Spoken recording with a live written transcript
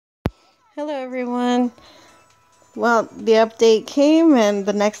Hello everyone. Well, the update came and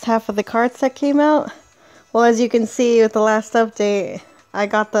the next half of the card set came out. Well, as you can see with the last update, I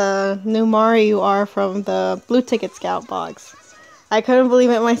got the new Mario UR from the Blue Ticket Scout box. I couldn't believe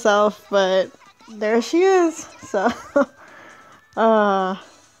it myself, but there she is. So, uh,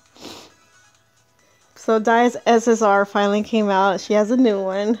 Dia's SSR finally came out. She has a new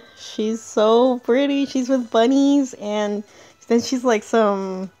one. She's so pretty. She's with bunnies and then she's like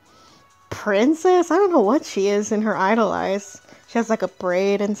some princess. I don't know what she is in her idolize. She has like a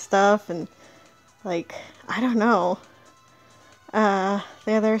braid and stuff, and like I don't know.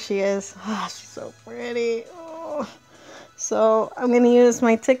 There she is. Oh, she's so pretty. Oh. So I'm gonna use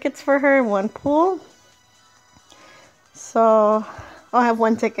my tickets for her in one pool. So I'll have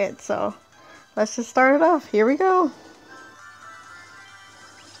one ticket. So let's just start it off. Here we go.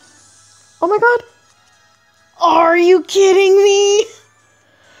 Oh my god! Are you kidding me?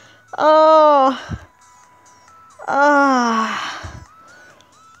 Oh.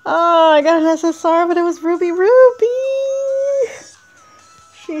 Oh, I got an SSR, but it was Ruby.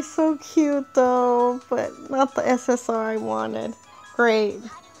 She's so cute though, but not the SSR I wanted. Great.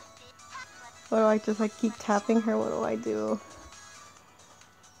 What do I just like keep tapping her? What do I do?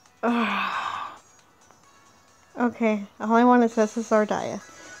 Okay, all I want is SSR Dia.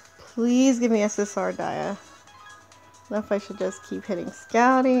 Please give me SSR Dia. I don't know if I should just keep hitting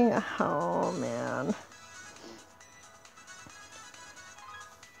scouting. Oh man.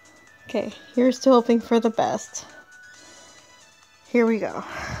 Okay, here's to hoping for the best. Here we go.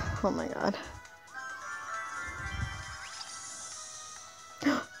 Oh my god.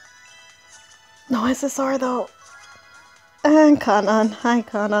 No SSR though. And Kanan. Hi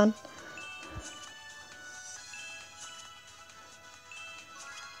Kanan.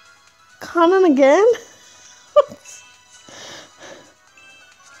 Kanan again?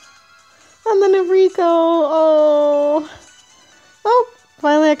 And then Enrico. Oh. Oh,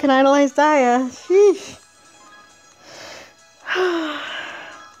 finally I can idolize Dia. Sheesh.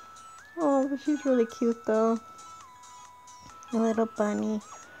 Oh, but she's really cute though. A little bunny.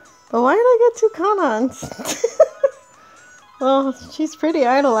 But why did I get two Kanans? Well, she's pretty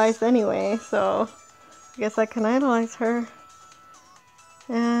idolized anyway, so I guess I can idolize her.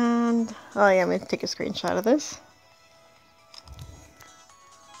 And, oh yeah, I'm going to take a screenshot of this.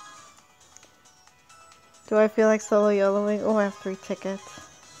 Do I feel like solo YOLOing? Oh, I have 3 tickets.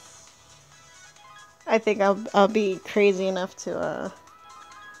 I think I'll be crazy enough to,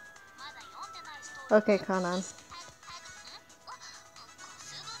 Okay, Kanan.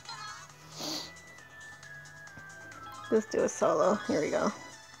 Let's do a solo. Here we go.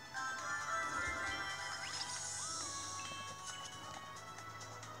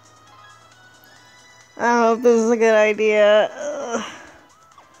 I don't know if this is a good idea.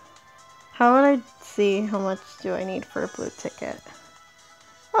 How would I see how much do I need for a blue ticket?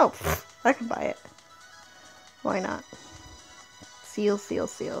 Oh, I can buy it. Why not? Seals.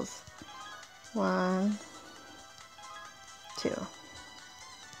 1, 2.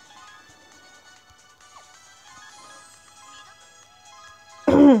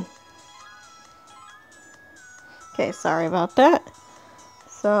 Okay, sorry about that.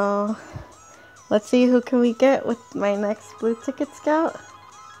 So, let's see who can we get with my next blue ticket scout.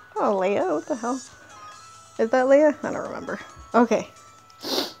 Oh, Leia? What the hell? Is that Leia? I don't remember. Okay.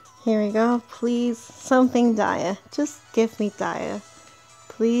 Here we go. Please, something Dia. Just give me Dia.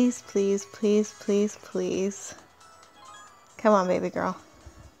 Please, please, please, please, please. Come on, baby girl.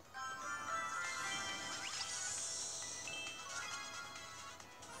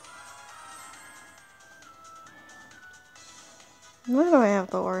 Why do I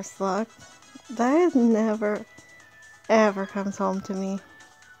have the worst luck? Dia never, ever comes home to me.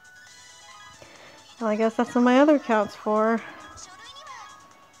 Well, I guess that's what my other account's for. I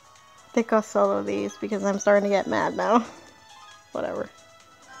think I'll solo these because I'm starting to get mad now. Whatever.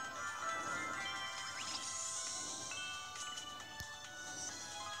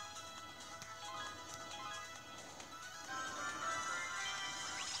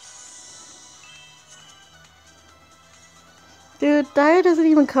 Dude, Dia doesn't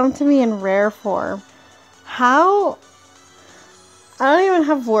even come to me in rare form. How? I don't even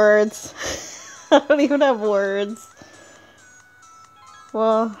have words. I don't even have words.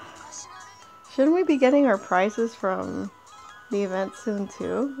 Well, shouldn't we be getting our prizes from the event soon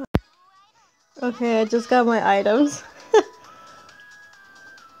too? Okay, I just got my items.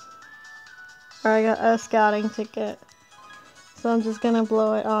 Or I got a scouting ticket. So I'm just gonna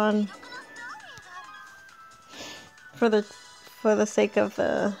blow it on for the sake of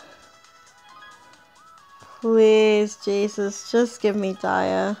the... Please, Jesus, just give me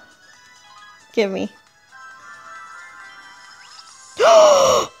Dia. Give me.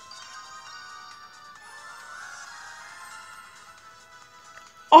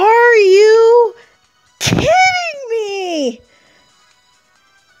 Are you kidding me?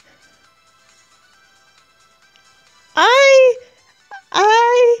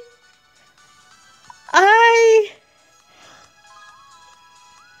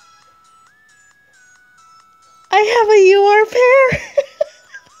 I have a UR pair.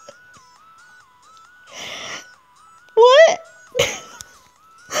 What?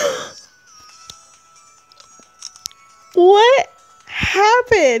 What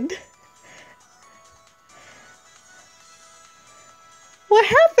happened? What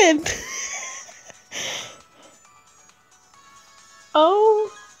happened?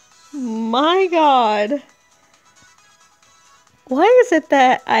 Oh my god. Why is it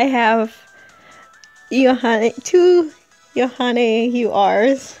that I have two Johanne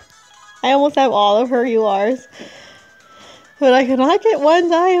URs? I almost have all of her URs. But I cannot get one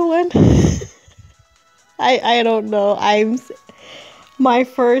diamond. I don't know. I'm my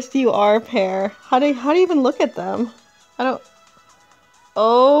first UR pair. How do you even look at them? I don't.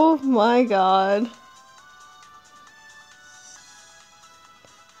 Oh my god.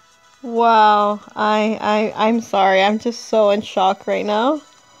 Wow. I'm sorry. I'm just so in shock right now.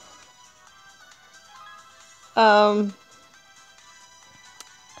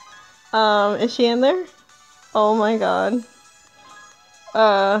 Is she in there? Oh my god.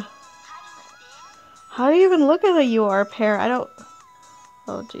 How do you even look at a UR pair? I don't.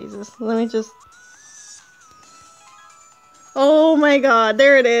 Oh Jesus. Let me just. Oh my god.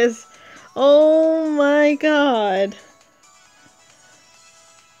 There it is. Oh my god.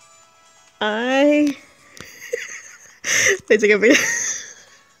 Wait a second.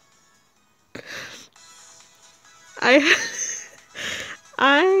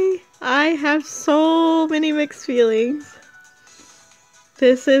 I have so many mixed feelings.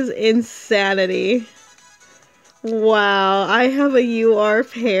 This is insanity. Wow, I have a UR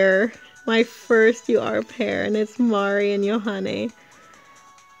pair. My first UR pair, and it's Mari and Johanne.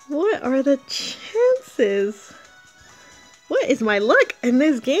 What are the chances? What is my luck in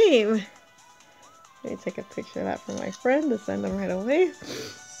this game? Let me take a picture of that for my friend to send them right away.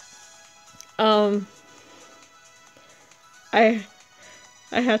 I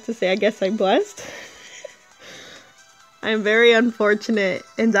have to say, I guess I'm blessed. I'm very unfortunate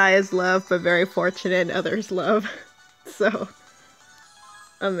in Daya's love, but very fortunate in others' love. So,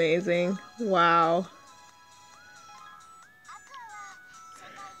 amazing. Wow.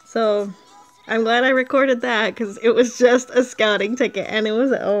 So, I'm glad I recorded that, because it was just a scouting ticket, and it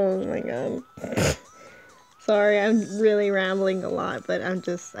was, oh my god. Sorry, I'm really rambling a lot, but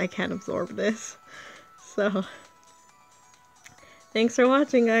I can't absorb this. So, thanks for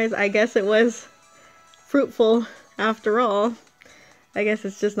watching, guys. I guess it was fruitful after all. I guess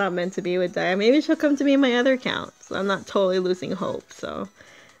it's just not meant to be with Daya. Maybe she'll come to me in my other account, so I'm not totally losing hope. So,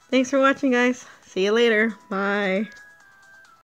 thanks for watching, guys. See you later. Bye.